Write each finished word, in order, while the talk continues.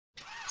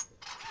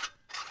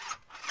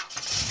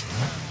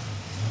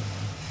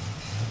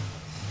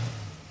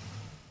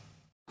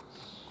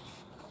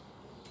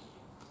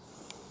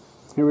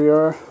here we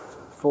are,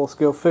 full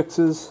scale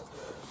fixes.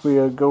 We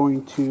are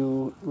going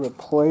to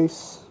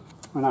replace,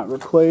 or not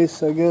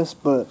replace I guess,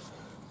 but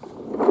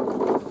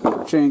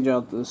change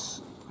out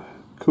this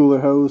cooler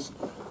hose.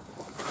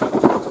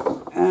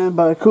 And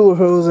by cooler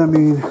hose I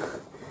mean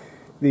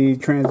the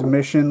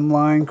transmission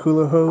line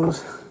cooler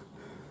hose.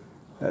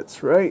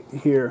 That's right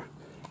here.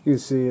 You can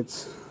see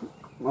it's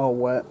all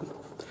wet.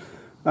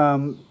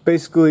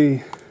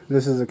 Basically,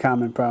 this is a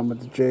common problem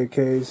with the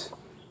JKs.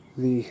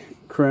 The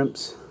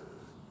crimps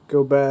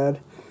go bad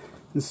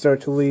and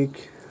start to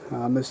leak.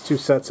 There's two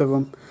sets of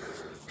them.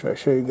 Try to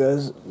show you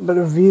guys a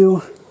better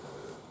view.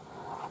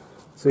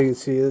 So you can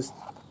see there's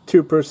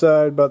two per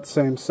side, about the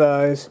same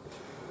size.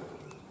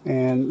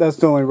 And that's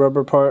the only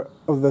rubber part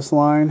of this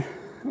line.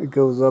 It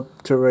goes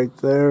up to right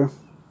there.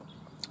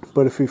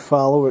 But if we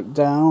follow it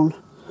down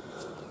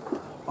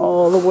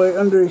all the way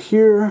under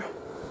here,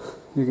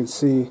 you can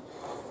see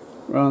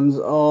runs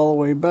all the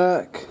way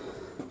back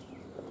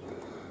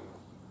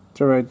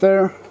to right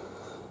there.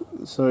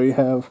 So you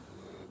have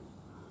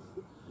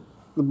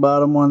the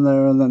bottom one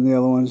there, and then the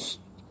other one's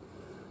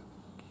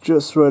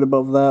just right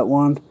above that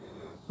one.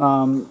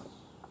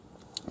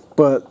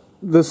 But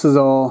this is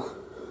all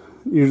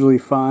usually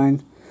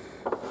fine.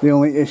 The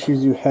only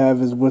issues you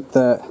have is with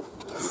that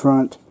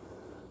front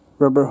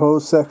rubber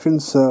hose section.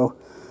 So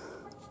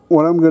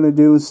what I'm going to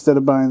do, instead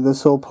of buying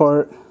this whole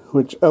part,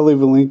 which I'll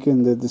leave a link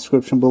in the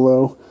description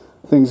below,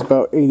 I think it's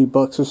about 80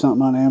 bucks or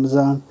something on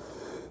Amazon.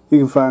 You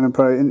can find them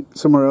probably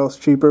somewhere else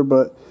cheaper,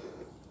 but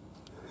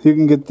you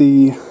can get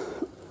the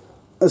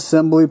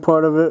assembly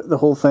part of it, the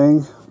whole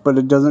thing, but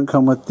it doesn't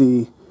come with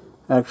the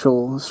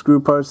actual screw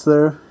parts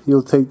there.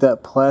 You'll take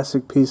that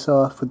plastic piece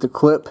off with the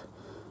clip,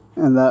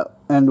 and that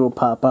end will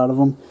pop out of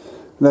them.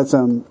 That's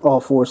on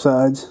all four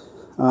sides.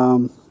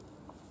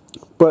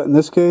 But in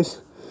this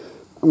case,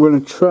 I'm going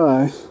to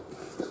try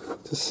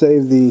to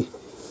save the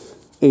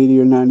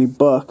 80 or 90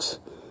 bucks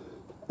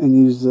and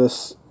use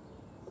this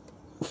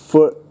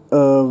foot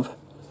of,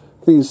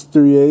 I think it's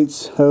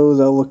 3/8 hose.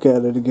 I'll look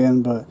at it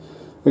again, but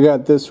I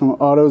got this from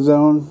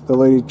AutoZone. The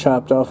lady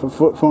chopped off a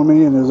foot for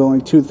me, and it was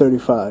only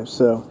 $2.35.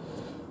 So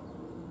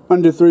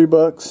under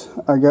 $3.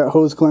 I got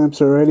hose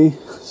clamps already,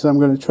 so I'm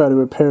going to try to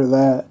repair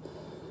that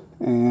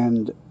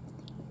and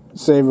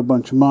save a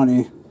bunch of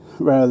money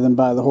rather than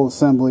buy the whole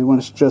assembly when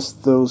it's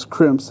just those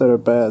crimps that are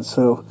bad.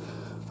 So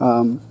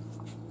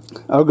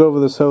I'll go over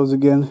this hose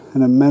again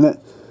in a minute,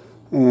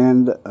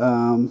 and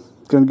going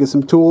to get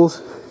some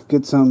tools,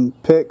 get some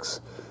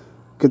picks,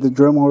 get the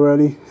Dremel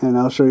ready, and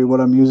I'll show you what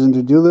I'm using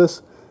to do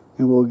this,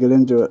 and we'll get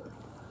into it.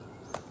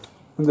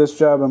 In this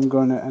job I'm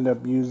going to end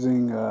up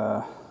using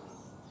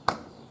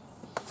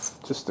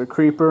just a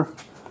creeper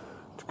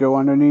to go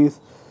underneath.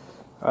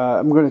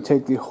 I'm going to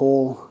take the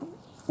whole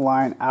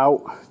line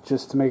out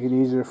just to make it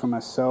easier for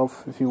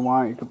myself. If you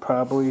want, you could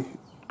probably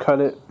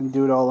cut it and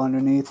do it all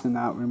underneath and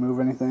not remove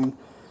anything,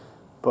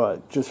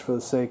 but just for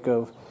the sake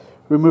of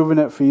removing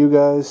it for you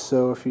guys,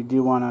 so if you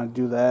do want to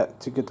do that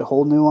to get the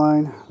whole new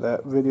line,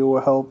 that video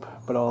will help,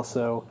 but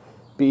also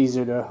be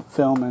easier to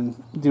film and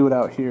do it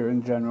out here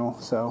in general.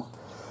 So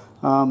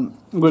I'm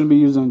going to be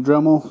using a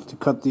Dremel to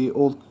cut the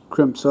old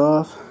crimps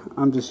off.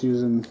 I'm just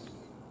using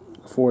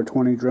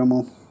 420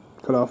 Dremel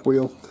cut-off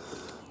wheel.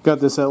 Got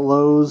this at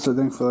Lowe's, I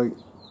think for like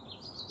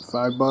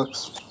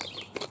 $5,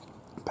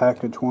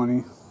 pack of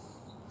 20.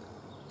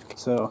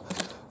 So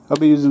I'll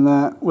be using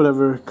that,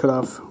 whatever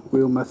cut-off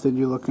wheel method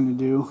you're looking to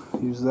do,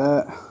 use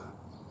that.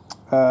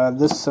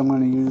 This I'm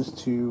going to use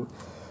to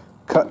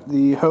cut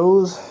the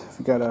hose. If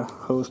you got a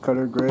hose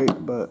cutter,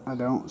 great, but I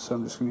don't, so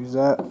I'm just going to use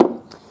that.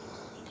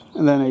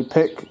 And then a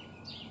pick,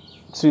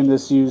 seen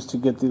this used to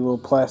get the little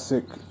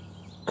plastic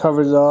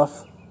covers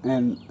off,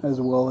 and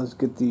as well as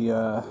get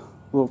the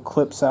little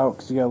clips out,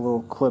 because you got a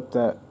little clip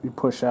that you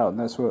push out, and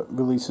that's what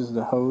releases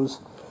the hose.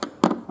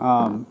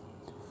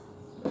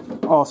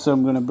 Also,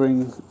 I'm going to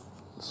bring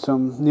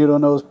some needle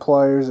nose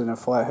pliers and a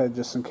flathead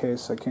just in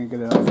case I can't get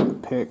it out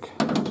with the pick,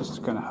 just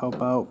to kind of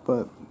help out.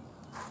 But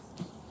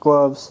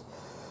gloves,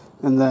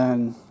 and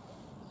then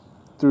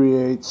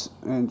 3/8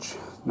 inch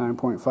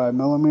 9.5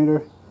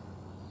 millimeter.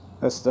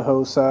 That's the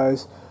hose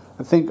size.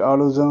 I think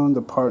AutoZone,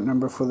 the part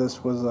number for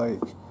this was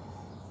like,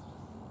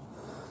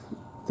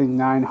 I think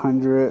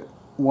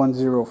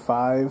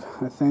 900-105,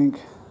 I think.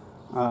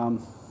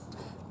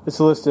 It's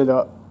listed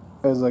up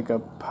as like a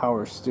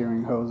power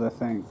steering hose, I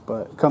think,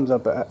 but it comes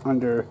up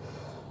under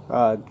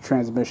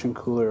transmission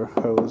cooler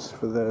hose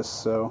for this.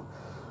 So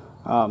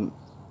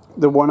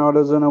the one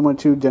AutoZone I went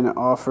to didn't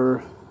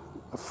offer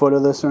a foot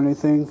of this or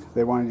anything.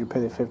 They wanted you to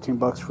pay the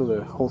 $15 for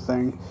the whole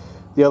thing.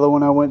 The other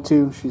one I went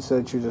to, she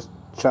said she'd just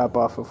chop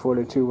off a foot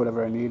or two,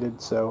 whatever I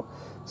needed. So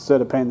instead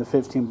of paying the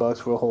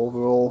 $15 for a whole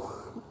roll,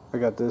 I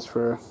got this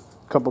for a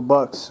couple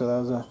bucks. So that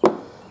was a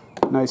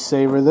nice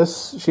saver.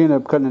 This, she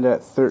ended up cutting it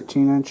at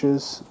 13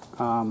 inches.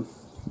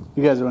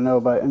 You guys will know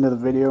by the end of the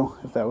video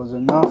if that was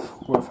enough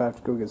or if I have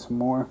to go get some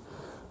more.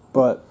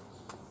 But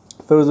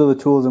those are the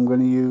tools I'm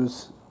going to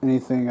use.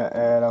 Anything I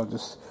add, I'll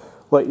just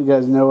let you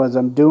guys know as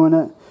I'm doing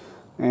it.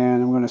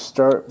 And I'm going to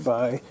start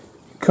by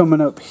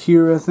coming up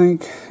here, I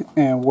think,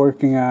 and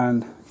working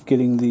on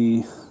getting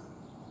the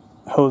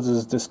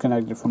hoses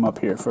disconnected from up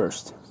here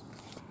first.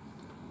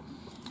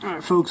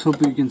 Alright folks,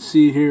 hope you can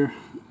see here.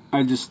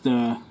 I just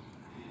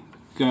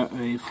got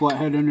a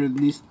flathead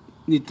underneath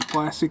the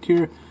plastic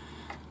here.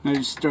 I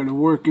just started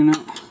working it.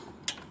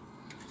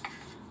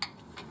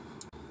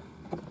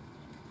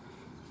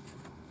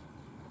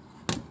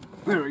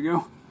 There we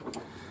go.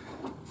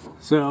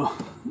 So,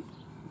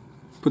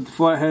 put the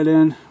flathead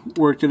in,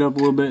 worked it up a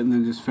little bit, and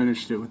then just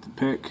finished it with the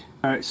pick.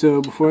 Alright,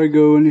 so before I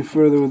go any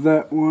further with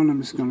that one,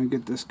 I'm just going to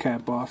get this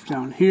cap off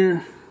down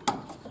here.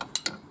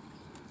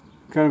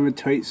 Kind of a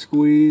tight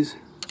squeeze.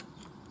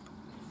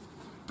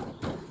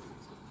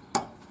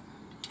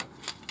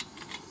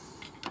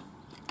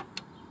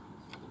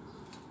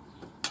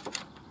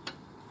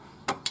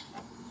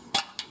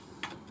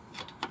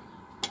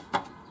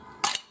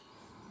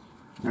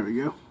 There we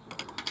go.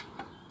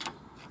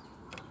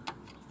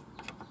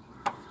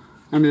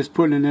 I'm just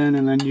putting it in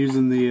and then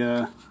using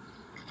the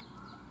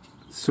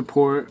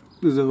support.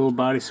 There's a little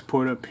body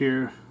support up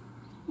here.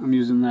 I'm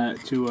using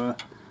that to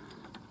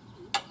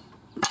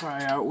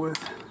pry out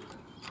with.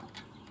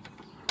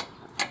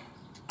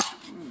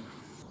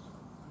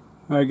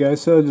 Alright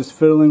guys, so just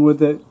fiddling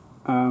with it.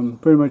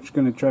 Pretty much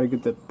going to try to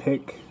get the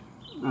pick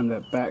on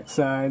that back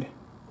side.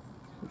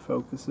 If it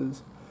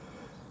focuses.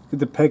 Get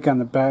the pick on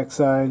the back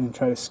side and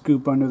try to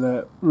scoop under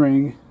that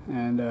ring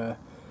and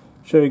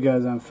show you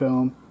guys on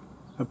film.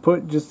 I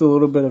put just a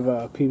little bit of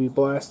a PB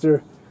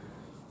Blaster,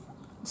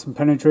 some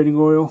penetrating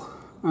oil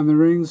on the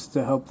rings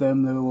to help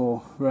them. They're a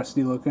little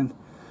rusty looking.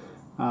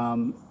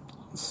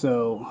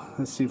 So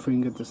let's see if we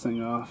can get this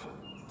thing off.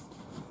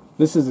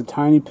 This is a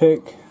tiny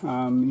pick. You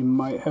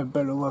might have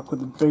better luck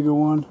with a bigger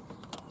one.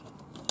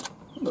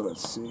 But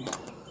let's see.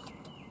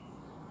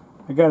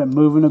 I got it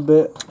moving a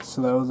bit,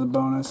 so that was a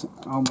bonus.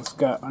 I almost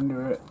got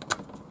under it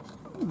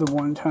the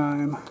one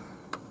time.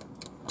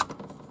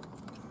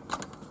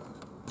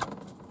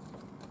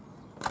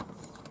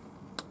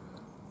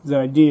 The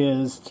idea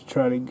is to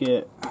try to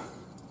get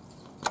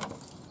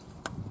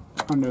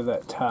under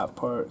that top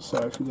part. So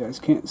if you guys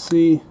can't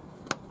see,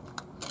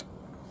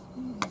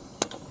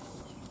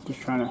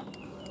 just trying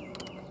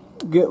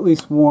to get at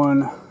least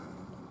one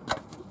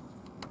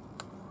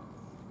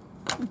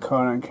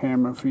caught on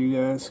camera for you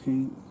guys, so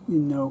you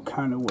know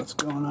kind of what's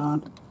going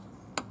on.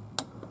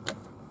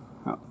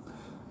 Oh.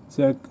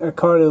 See, I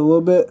caught it a little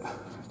bit.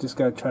 Just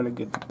gotta try to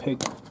get the pick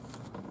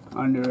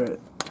under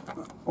it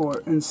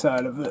or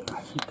inside of it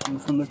if you come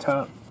from the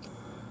top.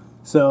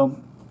 So,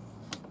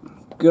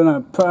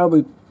 gonna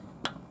probably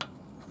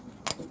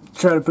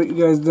try to put you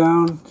guys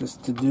down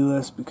just to do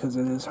this because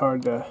it is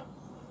hard to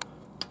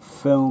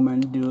film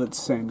and do at the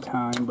same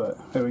time, but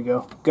there we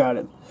go, got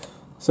it.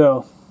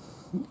 So,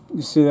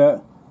 you see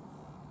that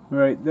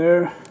right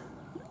there?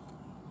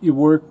 You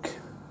work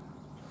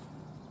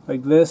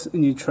like this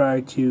and you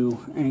try to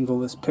angle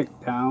this pick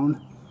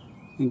down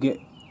and get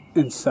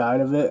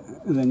inside of it,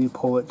 and then you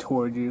pull it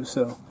toward you.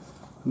 So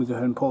let me go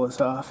ahead and pull this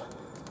off.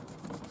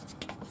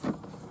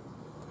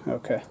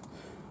 Okay,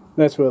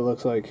 that's what it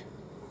looks like.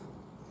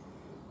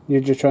 You're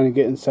just trying to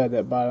get inside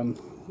that bottom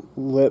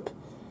lip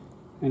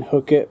and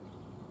hook it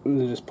and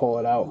then just pull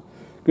it out.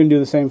 Going to do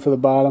the same for the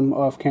bottom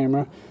off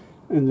camera,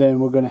 and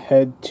then we're going to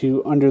head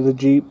to under the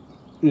Jeep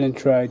and then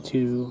try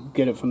to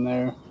get it from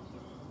there.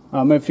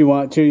 If you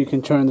want to, you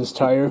can turn this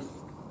tire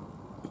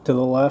to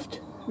the left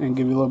and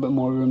give you a little bit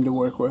more room to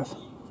work with.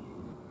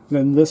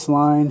 Then this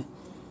line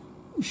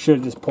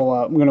should just pull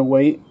out. I'm going to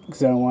wait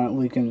because I don't want it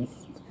leaking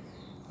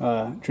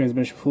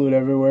transmission fluid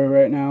everywhere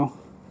right now.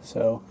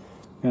 So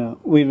I'm going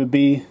to leave it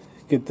be,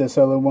 get this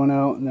other one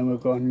out, and then we'll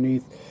go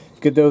underneath,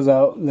 get those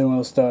out, and then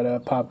we'll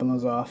start popping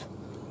those off.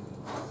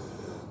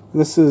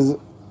 This is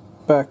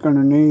back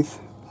underneath.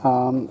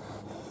 I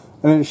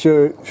didn't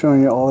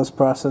showing you all this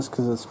process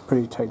because it's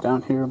pretty tight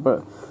down here,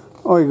 but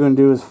all you're going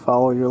to do is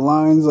follow your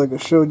lines like I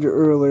showed you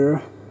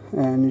earlier,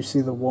 and you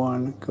see the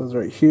one goes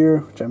right here,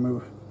 which I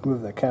move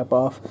that cap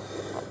off.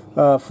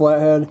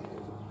 Flathead,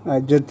 I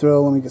did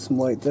throw, let me get some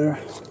light there,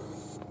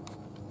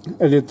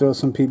 I did throw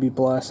some PB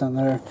Blast on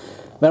there.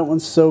 That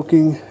one's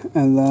soaking,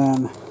 and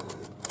then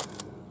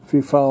if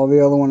you follow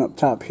the other one up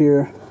top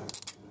here,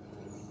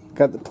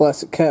 got the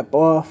plastic cap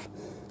off,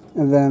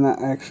 and then I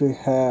actually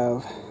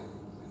have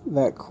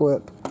that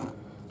clip.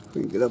 If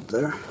we can get up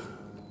there,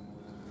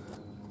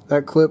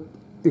 that clip,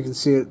 you can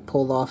see it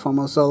pulled off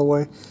almost all the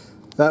way.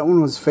 That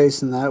one was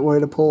facing that way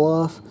to pull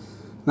off.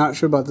 Not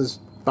sure about this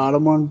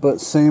bottom one,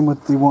 but same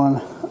with the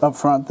one up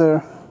front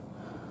there.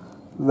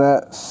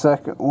 That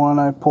second one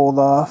I pulled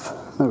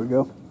off. There we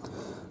go.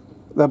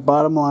 That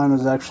bottom line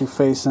was actually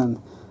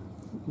facing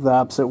the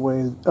opposite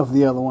way of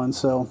the other one,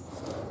 so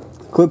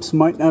clips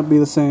might not be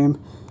the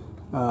same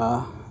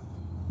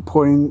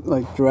pointing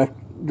like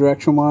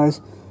direction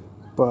wise,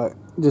 but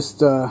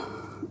just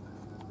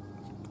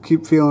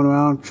keep feeling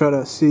around, try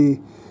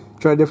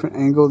different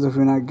angles. If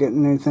you're not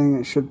getting anything,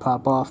 it should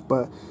pop off.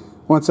 But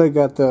once I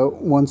got the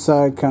one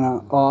side kind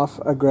of off,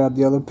 I grabbed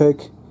the other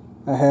pick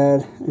I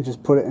had and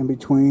just put it in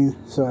between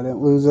so I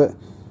didn't lose it,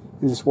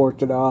 and just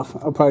worked it off.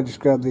 I'll probably just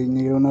grab the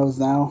needle nose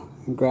now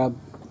and grab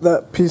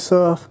that piece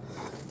off,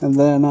 and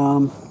then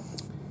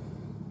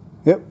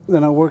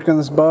then I'll work on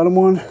this bottom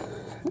one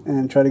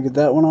and try to get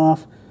that one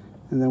off,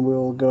 and then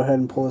we'll go ahead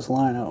and pull this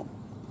line out.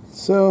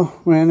 So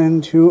ran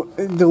into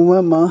a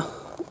dilemma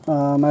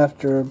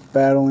after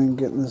battling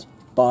getting this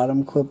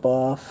bottom clip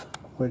off,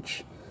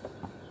 which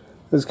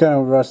is kind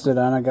of rusted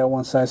on. I got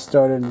one side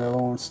started and the other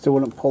one still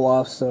wouldn't pull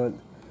off, so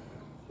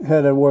it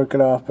had to work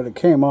it off, but it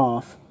came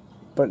off.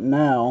 But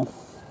now,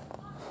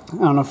 I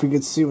don't know if you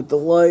can see with the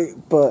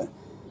light, but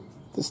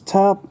this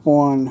top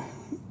one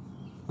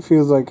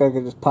feels like I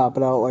could just pop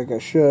it out like I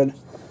should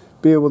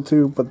be able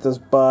to, but this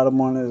bottom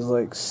one is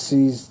like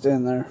seized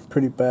in there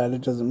pretty bad.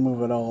 It doesn't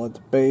move at all at the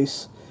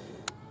base,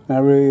 and I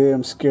really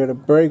am scared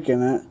of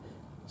breaking it,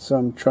 so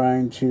I'm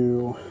trying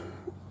to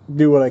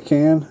do what I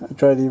can. I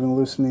tried even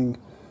loosening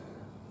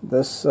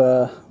this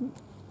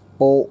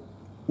bolt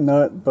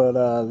nut, but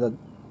that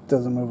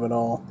doesn't move at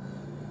all.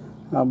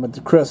 But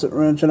the crescent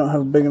wrench, I don't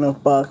have a big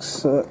enough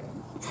box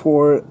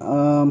for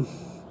it.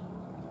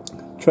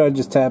 Tried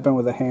just tapping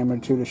with a hammer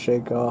too to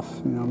shake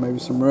off, maybe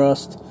some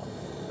rust.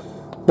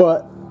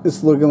 But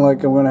it's looking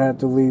like I'm going to have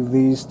to leave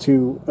these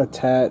two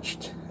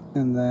attached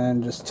and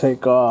then just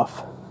take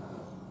off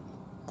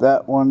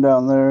that one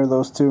down there,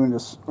 those two, and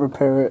just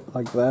repair it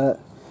like that,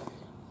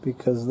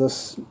 because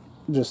this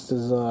just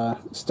is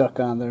stuck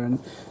on there.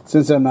 And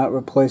since I'm not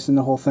replacing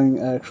the whole thing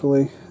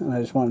actually, and I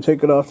just want to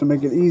take it off to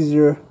make it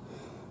easier,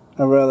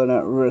 I'd rather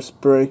not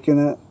risk breaking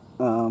it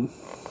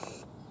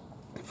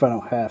if I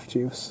don't have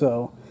to.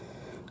 So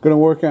I'm going to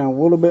work on a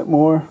little bit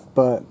more,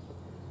 but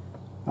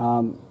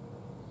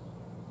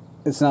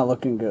it's not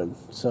looking good.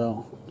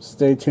 So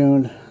stay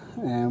tuned,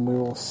 and we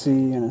will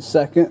see in a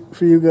second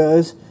for you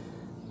guys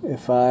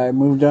if I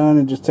move down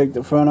and just take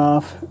the front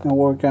off and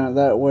work on it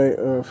that way,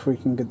 or if we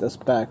can get this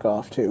back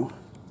off too.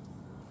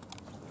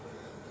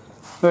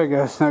 Alright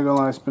guys, not gonna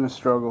lie, it's been a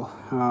struggle.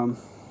 To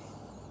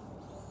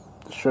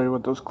show you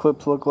what those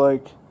clips look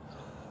like,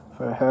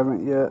 if I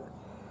haven't yet.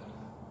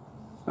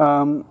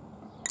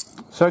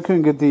 So I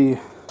couldn't get the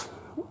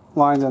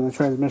lines on the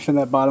transmission,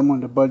 that bottom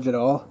one, to budge at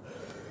all,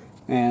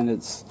 and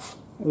it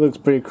looks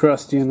pretty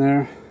crusty in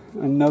there.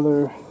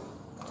 Another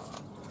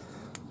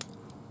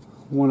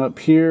one up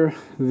here.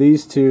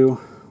 These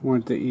two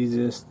weren't the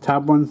easiest.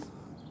 Top one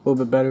a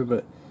little bit better,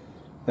 but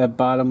that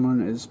bottom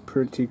one is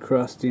pretty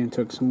crusty and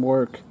took some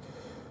work.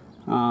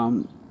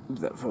 If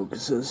that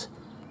focuses.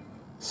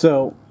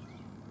 So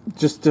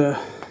just to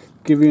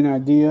give you an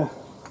idea,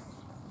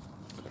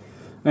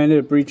 I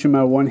ended up reaching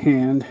my one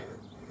hand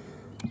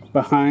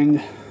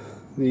behind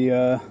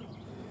the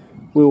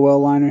wheel well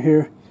liner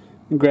here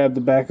and grabbed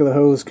the back of the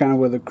hose, kind of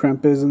where the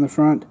crimp is in the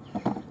front,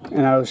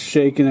 and I was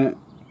shaking it,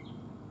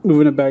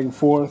 moving it back and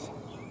forth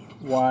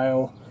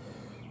while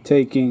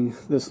taking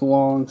this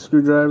long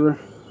screwdriver,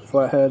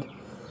 flathead,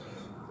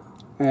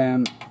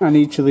 and on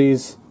each of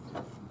these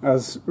I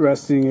was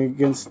resting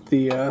against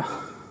the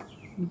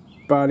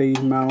body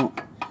mount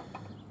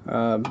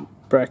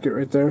bracket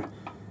right there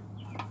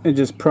and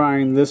just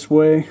prying this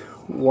way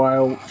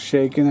while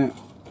shaking it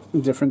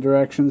in different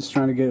directions,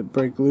 trying to get it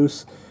break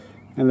loose.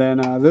 And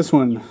then this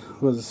one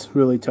was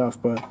really tough,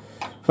 but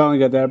finally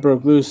got that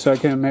broke loose, so I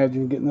can't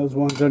imagine getting those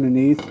ones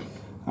underneath.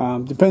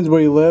 Depends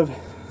where you live.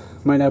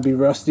 Might not be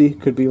rusty,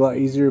 could be a lot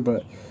easier,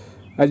 but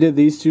I did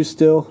these two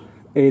still,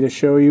 A, to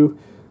show you,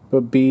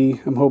 but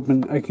B, I'm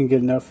hoping I can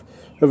get enough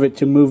of it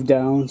to move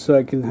down so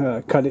I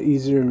can cut it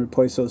easier and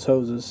replace those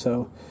hoses.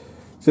 So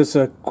just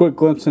a quick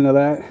glimpse into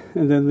that.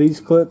 And then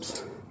these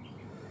clips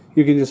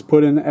you can just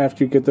put in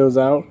after you get those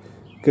out,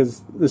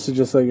 because this is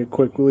just like a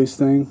quick release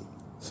thing,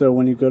 so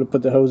when you go to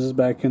put the hoses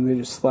back in, they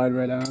just slide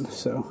right on.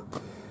 So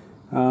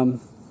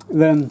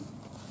then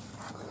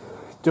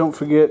don't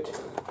forget,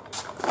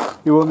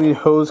 you will need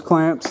hose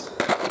clamps.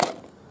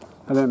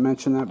 I didn't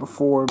mention that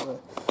before,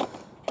 but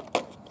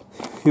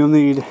you'll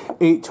need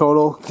 8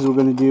 total, because we're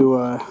going to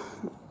do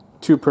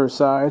 2 per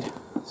side.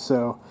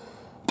 So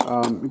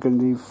you're going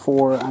to need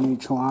 4 on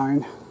each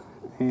line,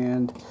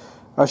 and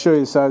I'll show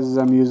you the sizes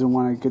I'm using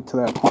when I get to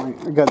that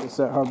point. I got this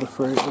at Harbor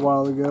Freight a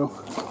while ago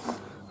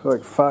for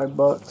like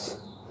 $5.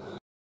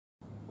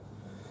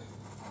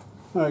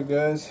 Alright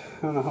guys,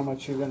 I don't know how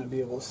much you're going to be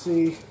able to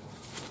see.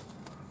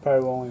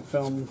 Probably will only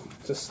film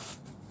just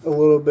a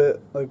little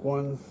bit, like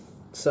one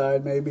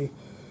side maybe,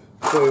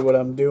 show you what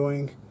I'm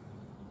doing.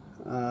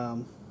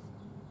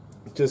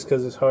 Just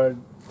because it's hard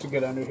to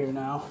get under here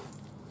now.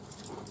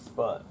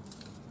 But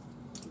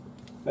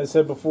as I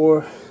said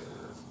before,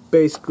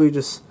 basically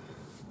just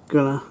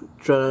gonna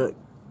try to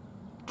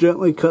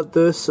gently cut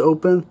this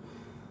open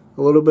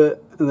a little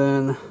bit and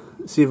then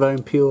see if I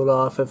can peel it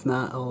off. If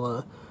not,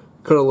 I'll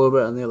cut a little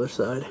bit on the other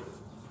side.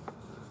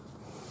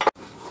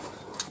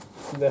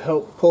 To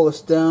help pull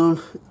this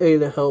down, A,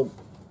 to help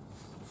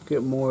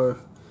get more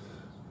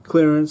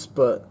clearance,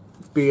 but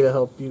B, to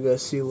help you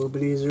guys see a little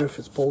bit easier if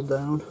it's pulled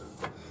down.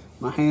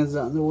 My hand's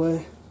not in the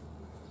way.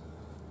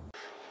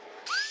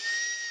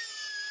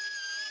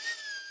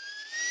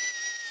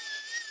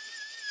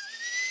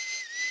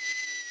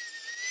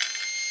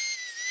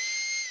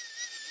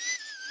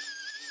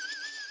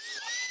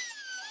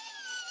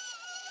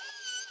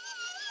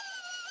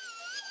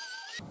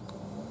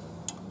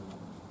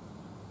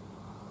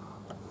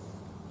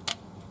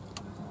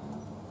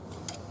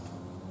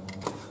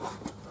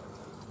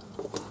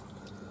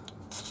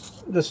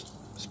 just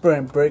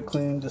spraying brake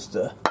clean just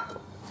to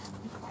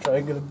try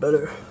to get a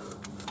better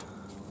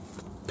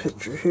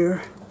picture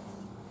here.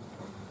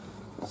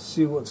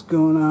 See what's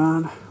going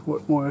on,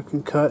 what more I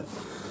can cut.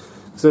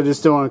 So I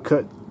just don't want to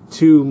cut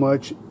too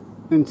much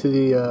into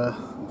the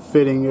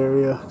fitting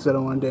area because I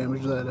don't want to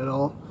damage that at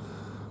all.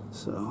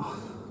 So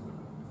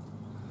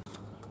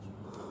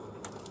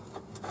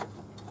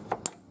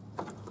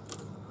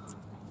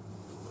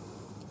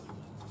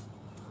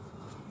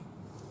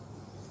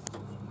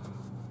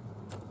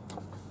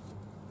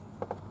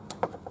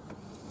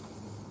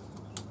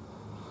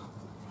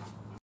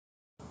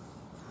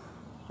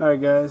alright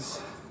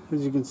guys,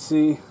 as you can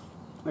see,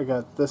 I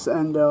got this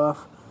end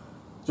off,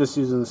 just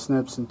using the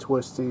snips and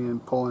twisting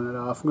and pulling it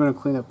off. I'm going to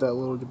clean up that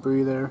little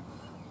debris there.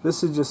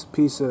 This is just a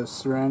piece of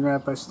saran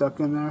wrap I stuck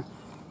in there,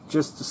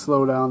 just to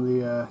slow down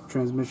the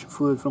transmission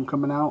fluid from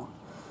coming out.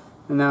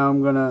 And now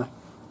I'm going to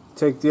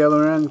take the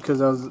other end,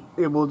 because I was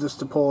able just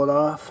to pull it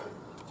off.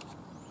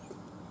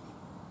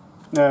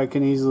 Now I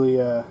can easily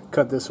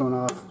cut this one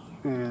off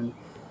and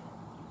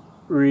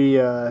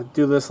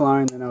do this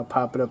line, and I'll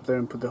pop it up there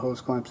and put the hose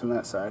clamps on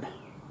that side.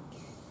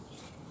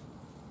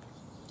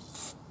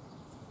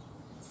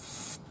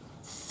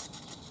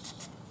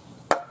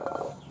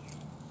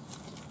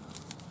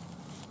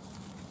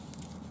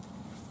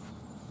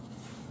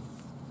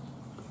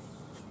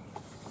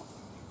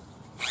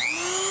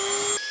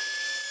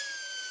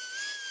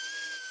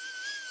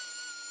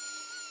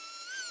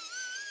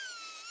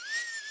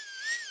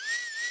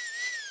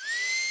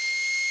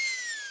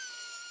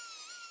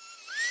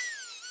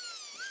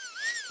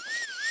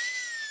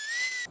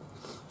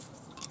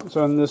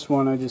 So on this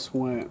one I just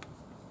went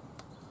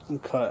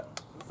and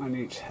cut on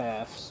each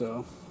half,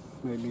 so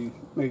maybe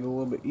make it a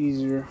little bit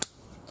easier.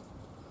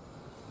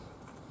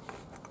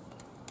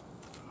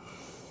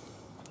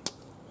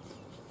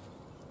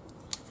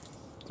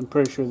 I'm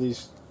pretty sure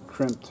these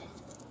crimped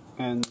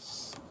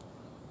ends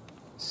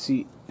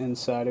seat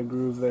inside a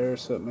groove there,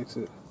 so it makes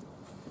it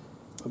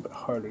a little bit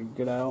harder to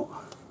get out.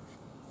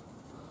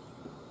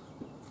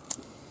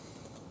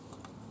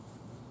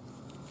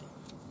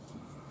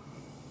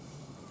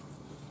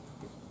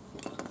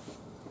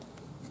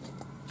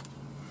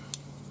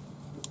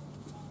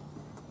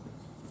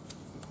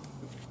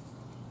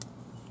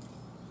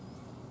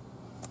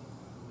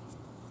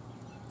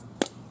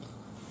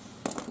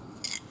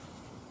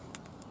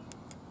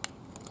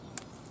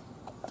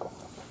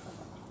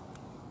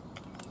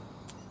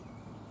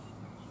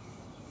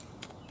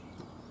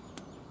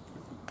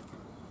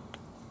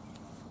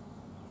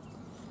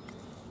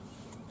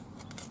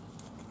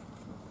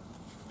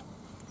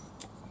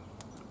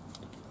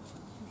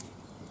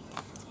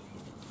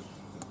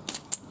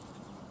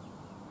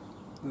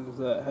 There's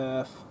that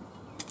half.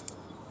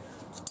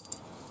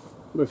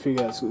 But if you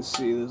guys can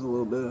see, there's a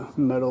little bit of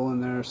metal in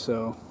there,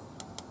 so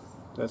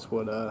that's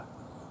what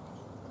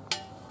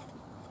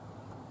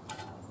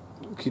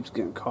keeps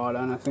getting caught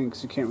on, I think,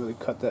 because you can't really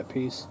cut that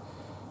piece.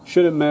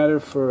 Shouldn't matter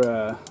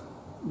for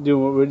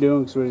doing what we're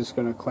doing, because we're just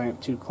going to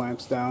clamp 2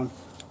 clamps down,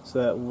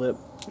 so that lip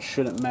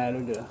shouldn't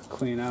matter to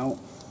clean out,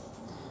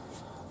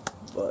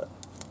 but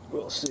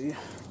we'll see.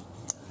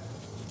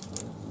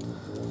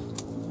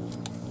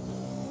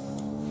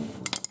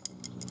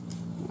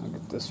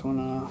 This one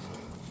off.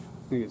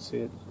 You can see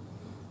it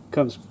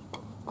comes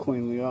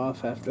cleanly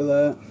off after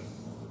that.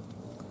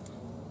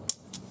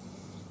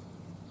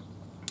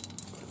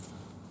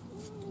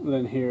 And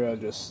then here I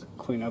just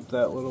clean up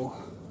that little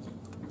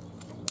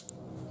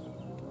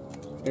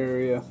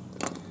area.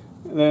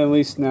 And then at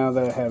least now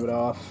that I have it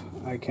off,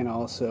 I can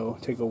also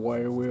take a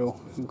wire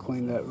wheel and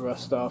clean that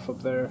rust off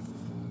up there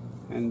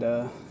and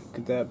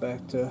get that back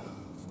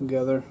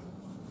together.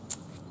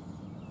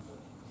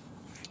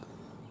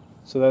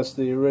 So that's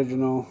the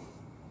original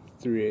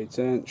 3/8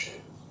 inch.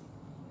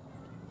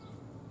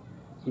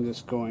 I'm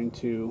just going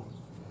to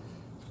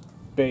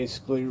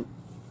basically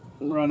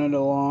run it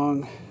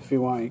along. If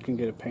you want, you can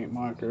get a paint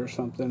marker or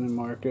something and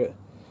mark it.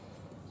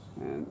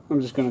 And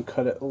I'm just going to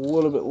cut it a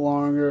little bit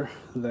longer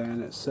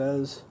than it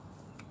says.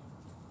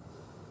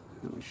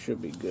 And we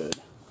should be good.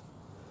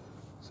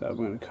 So I'm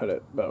going to cut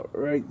it about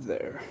right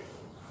there.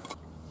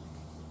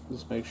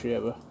 Just make sure you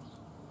have a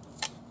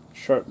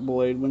sharp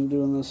blade when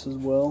doing this as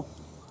well.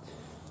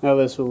 Now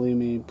this will leave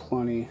me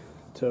plenty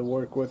to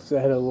work with, because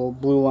I had a little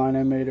blue line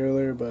I made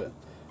earlier, but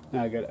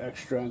now I got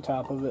extra on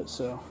top of it,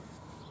 so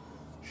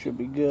should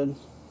be good.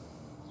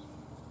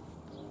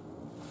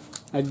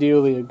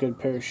 Ideally a good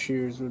pair of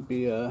shears would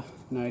be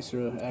nice,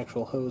 or an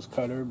actual hose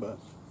cutter, but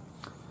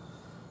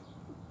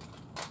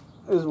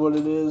is what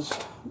it is.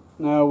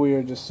 Now we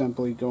are just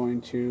simply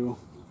going to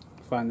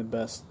find the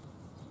best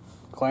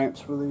clamps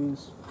for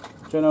these.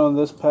 Which I know in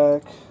this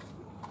pack,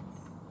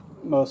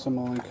 most of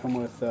them only come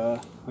with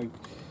like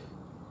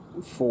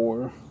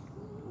 4,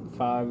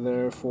 5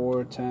 there,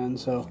 4, 10,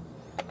 so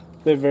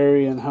they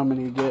vary in how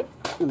many you get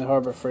in the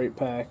Harbor Freight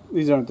pack.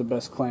 These aren't the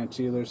best clamps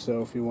either,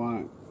 so if you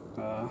want,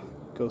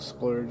 go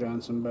splurge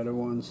on some better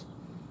ones.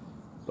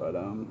 But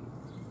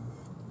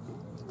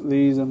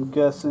these, I'm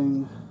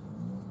guessing,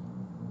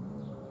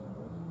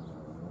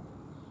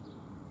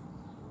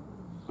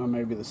 or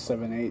maybe the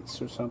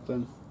 7/8 or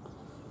something.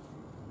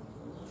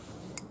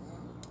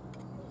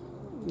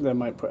 They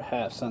might put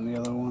halves on the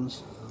other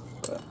ones,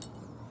 but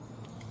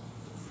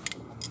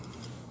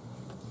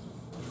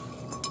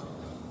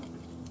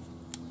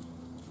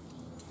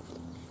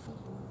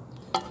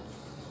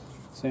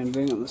same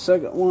thing on the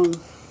second one.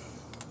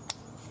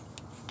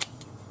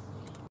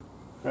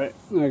 Alright,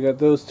 I got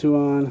those two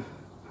on.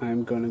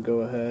 I'm going to go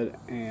ahead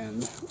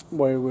and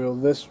wire wheel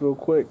this real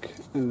quick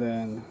and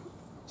then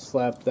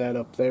slap that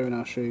up there, and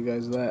I'll show you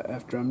guys that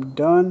after I'm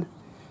done.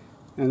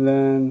 And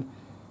then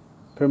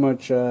pretty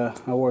much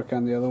I'll work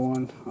on the other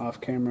one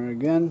off camera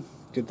again,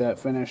 get that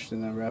finished,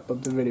 and then wrap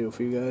up the video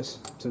for you guys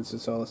since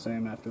it's all the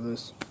same after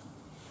this.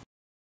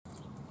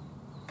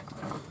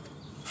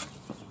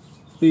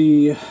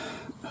 The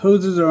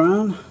hoses are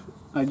on.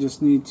 I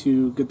just need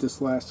to get this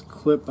last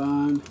clip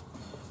on.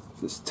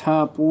 This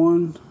top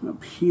one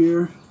up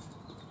here.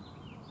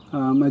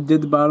 I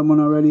did the bottom one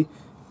already. It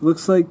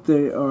looks like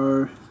they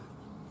are,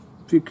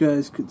 if you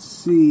guys could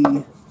see,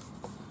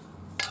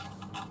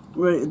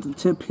 right at the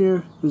tip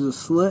here, there's a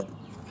slit.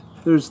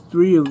 There's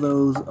 3 of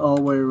those all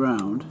the way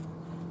around.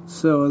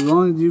 So as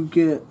long as you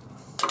get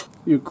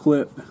your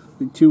clip,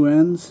 the 2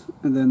 ends,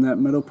 and then that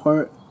middle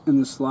part in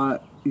the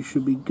slot, you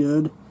should be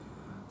good.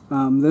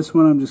 This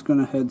one I'm just going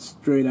to head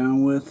straight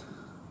on with,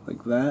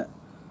 like that.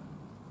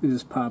 And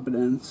just pop it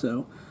in.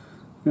 So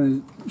I'm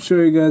going to show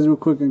you guys real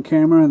quick on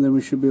camera, and then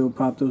we should be able to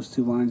pop those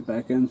 2 lines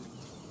back in.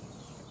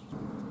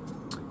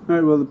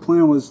 Alright, well the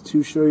plan was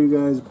to show you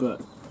guys, but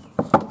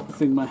I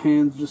think my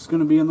hand's just going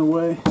to be in the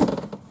way.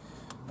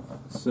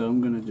 So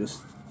I'm going to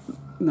just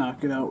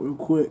knock it out real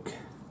quick.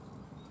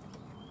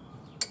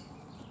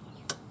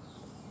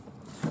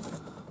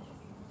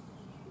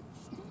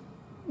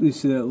 You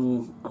see that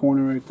little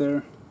corner right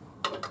there?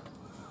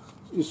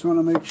 Just want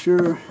to make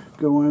sure,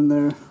 go in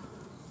there.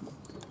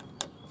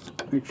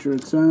 Make sure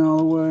it's in all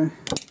the way.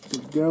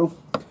 Good to go.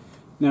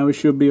 Now we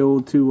should be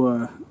able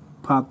to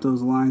pop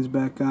those lines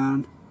back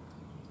on.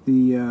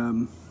 The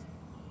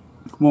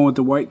one with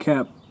the white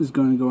cap is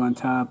going to go on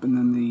top, and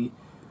then the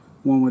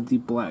one with the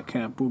black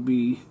cap will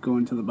be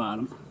going to the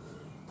bottom.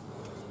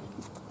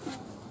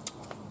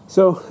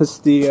 So it's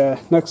the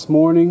next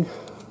morning.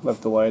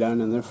 Left the light on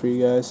in there for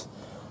you guys.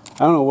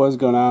 I don't know what's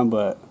going on,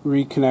 but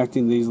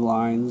reconnecting these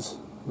lines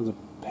was a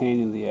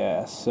pain in the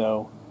ass.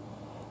 So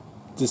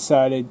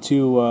decided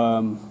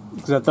to,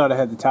 because I thought I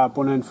had the top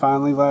one in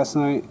finally last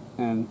night,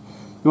 and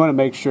you want to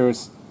make sure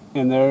it's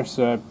in there,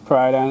 so I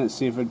pried on it,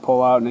 see if it'd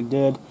pull out, and it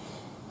did.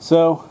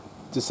 So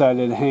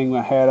decided to hang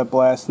my hat up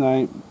last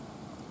night.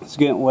 It's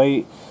getting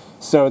late,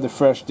 started the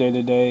fresh day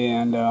today,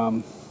 and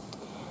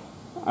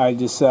I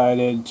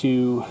decided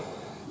to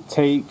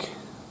take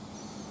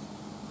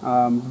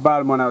the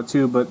bottom one out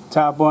too, but the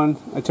top one,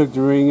 I took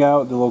the ring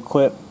out, the little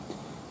clip,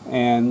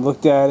 and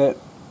looked at it,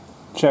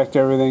 checked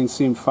everything,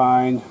 seemed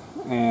fine,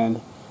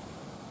 and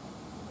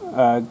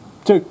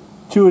took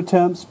 2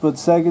 attempts, but the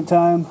second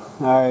time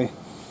I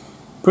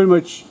pretty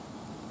much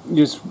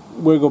just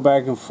wiggle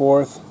back and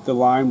forth the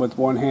line with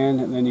one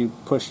hand, and then you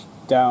push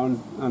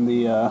down on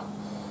the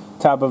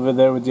top of it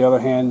there with the other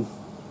hand,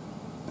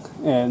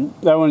 and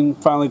that one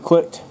finally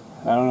clicked.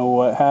 I don't know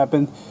what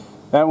happened.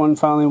 That one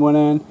finally went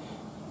in,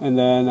 and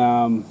then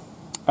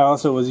I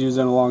also was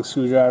using a long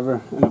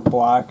screwdriver and a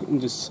block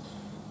and just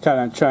kind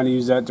of trying to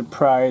use that to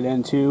pry it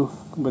into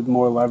with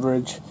more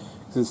leverage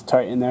because it's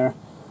tight in there.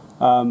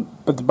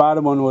 But the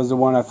bottom one was the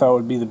one I thought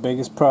would be the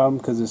biggest problem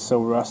because it's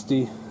so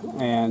rusty,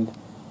 and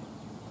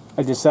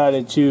I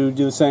decided to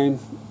do the same,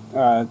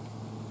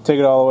 take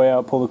it all the way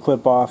out, pull the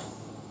clip off,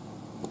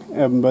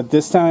 but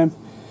this time,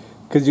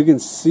 because you can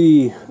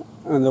see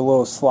on the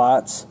little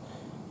slots,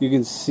 you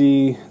can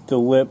see the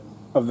lip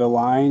of the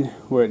line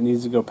where it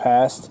needs to go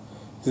past.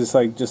 It's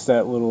like just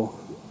that little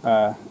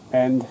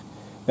end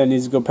that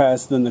needs to go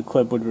past, then the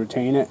clip would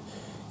retain it.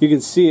 You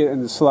can see it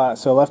in the slot,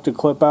 so I left the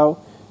clip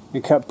out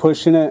and kept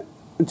pushing it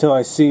until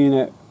I seen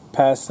it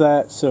past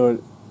that,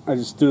 so I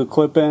just threw the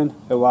clip in,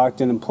 it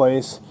locked in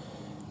place.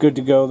 Good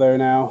to go there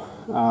now.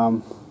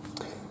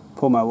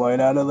 Pull my light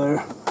out of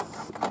there.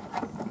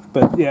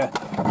 But yeah,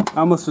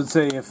 I almost would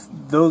say if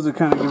those are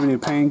kind of giving you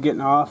pain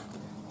getting off,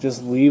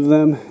 just leave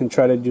them and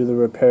try to do the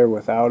repair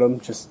without them,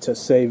 just to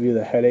save you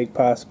the headache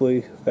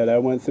possibly that I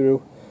went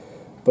through.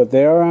 But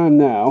they are on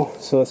now,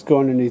 so let's go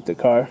underneath the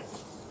car.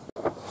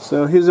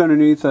 So here's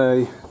underneath.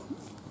 I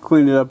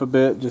cleaned it up a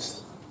bit,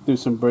 just do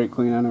some brake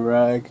clean on a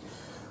rag,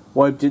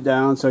 wiped it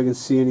down so I can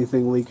see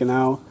anything leaking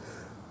out.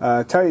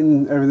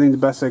 Tightened everything the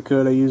best I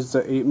could. I used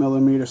the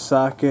 8mm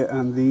socket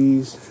on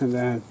these, and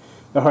then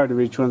the hard to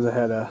reach ones I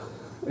had a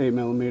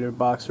 8mm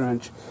box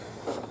wrench,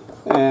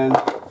 and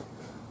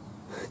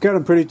got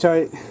them pretty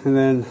tight, and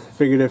then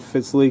figured if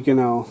it's leaking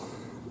I'll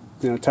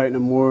tighten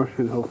them more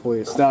and hopefully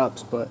it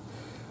stops. But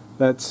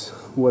that's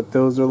what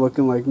those are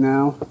looking like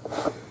now.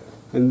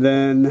 And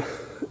then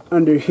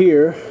under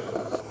here,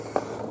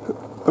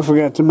 I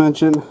forgot to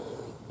mention,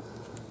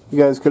 you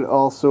guys could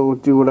also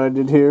do what I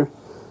did here.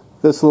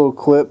 This little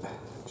clip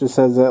just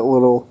has that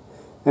little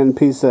end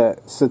piece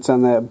that sits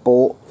on that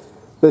bolt.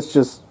 This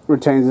just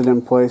retains it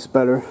in place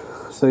better.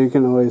 So you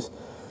can always,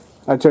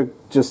 I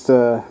took just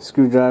a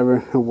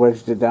screwdriver and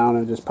wedged it down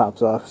and it just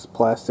pops off. It's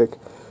plastic.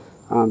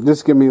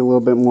 Just give me a little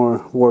bit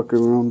more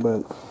working room,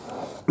 but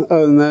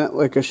other than that,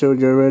 like I showed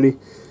you already,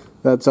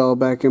 that's all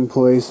back in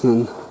place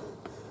and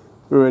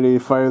we're ready to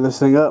fire this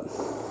thing up.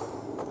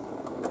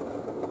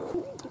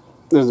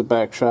 There's a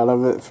back shot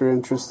of it if you're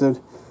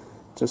interested.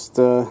 Just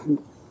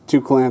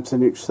 2 clamps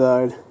on each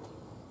side.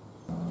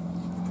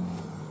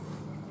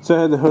 So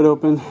I had the hood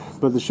open,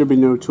 but there should be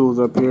no tools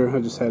up here. I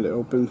just had it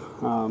open.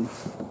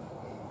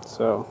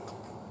 So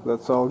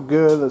that's all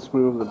good. Let's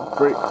move the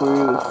brake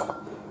clean.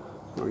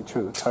 Let me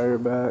turn the tire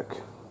back.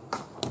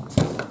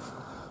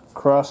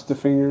 Cross the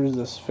fingers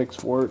this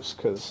fix works,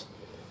 because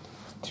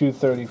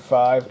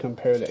 $235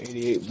 compared to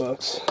 $88.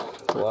 It's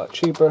a lot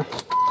cheaper.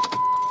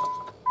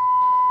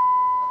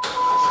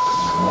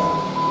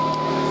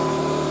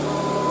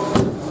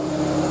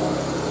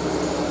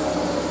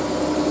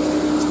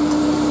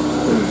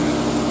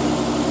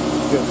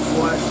 Get a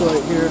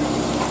flashlight here.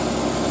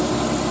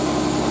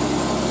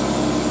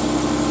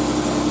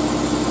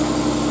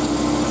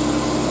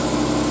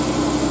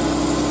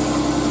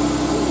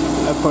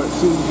 That part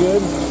seems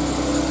good.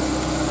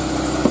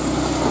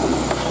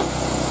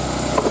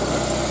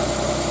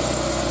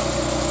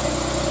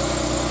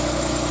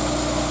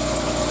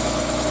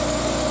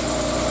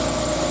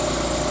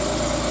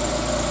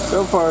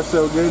 So far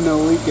so good, no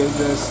leakage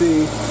I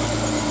see.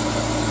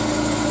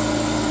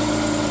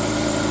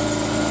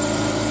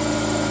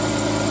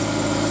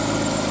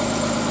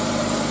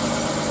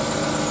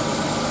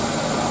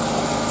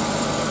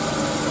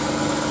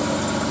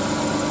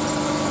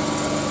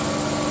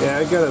 Yeah,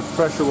 I got a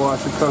pressure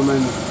washer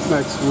coming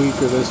next week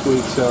or this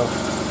week, so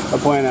I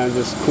plan on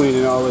just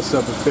cleaning all this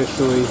up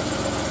officially.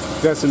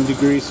 Got some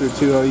degreaser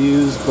too I'll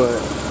use, but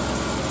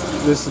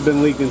this has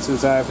been leaking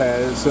since I've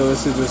had it, so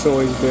this has just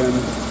always been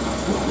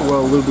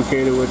well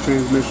lubricated with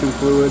transmission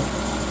fluid.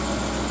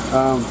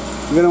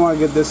 You're going to want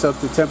to get this up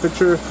to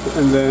temperature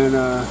and then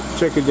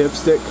check your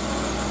dipstick.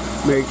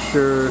 Make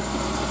sure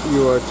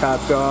you are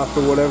topped off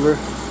or whatever.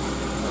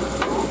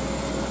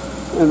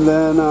 And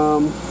then,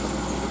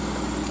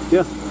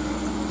 yeah,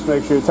 just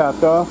make sure you're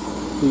topped off.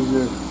 These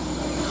are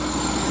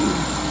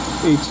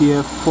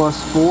ATF plus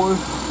 4.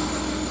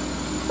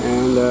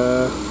 And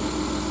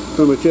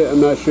pretty much it.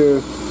 I'm not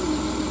sure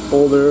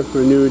older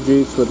or newer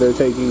Jeeps what they're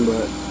taking,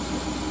 but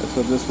that's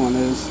what this one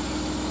is.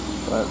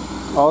 But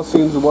all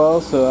seems well,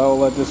 so I'll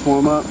let this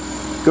warm up.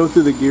 Go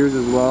through the gears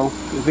as well.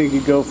 I think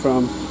you go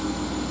from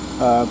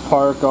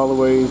park all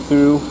the way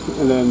through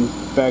and then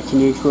back to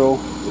neutral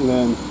and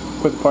then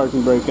put the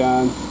parking brake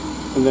on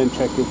and then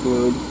check your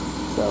fluid.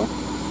 So,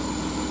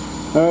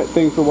 alright,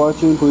 thanks for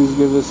watching. Please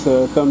give this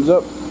a thumbs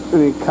up.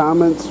 Any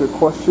comments or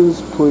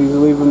questions, please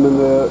leave them in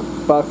the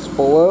box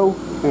below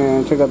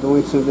and check out the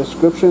links in the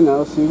description.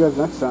 I'll see you guys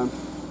next time.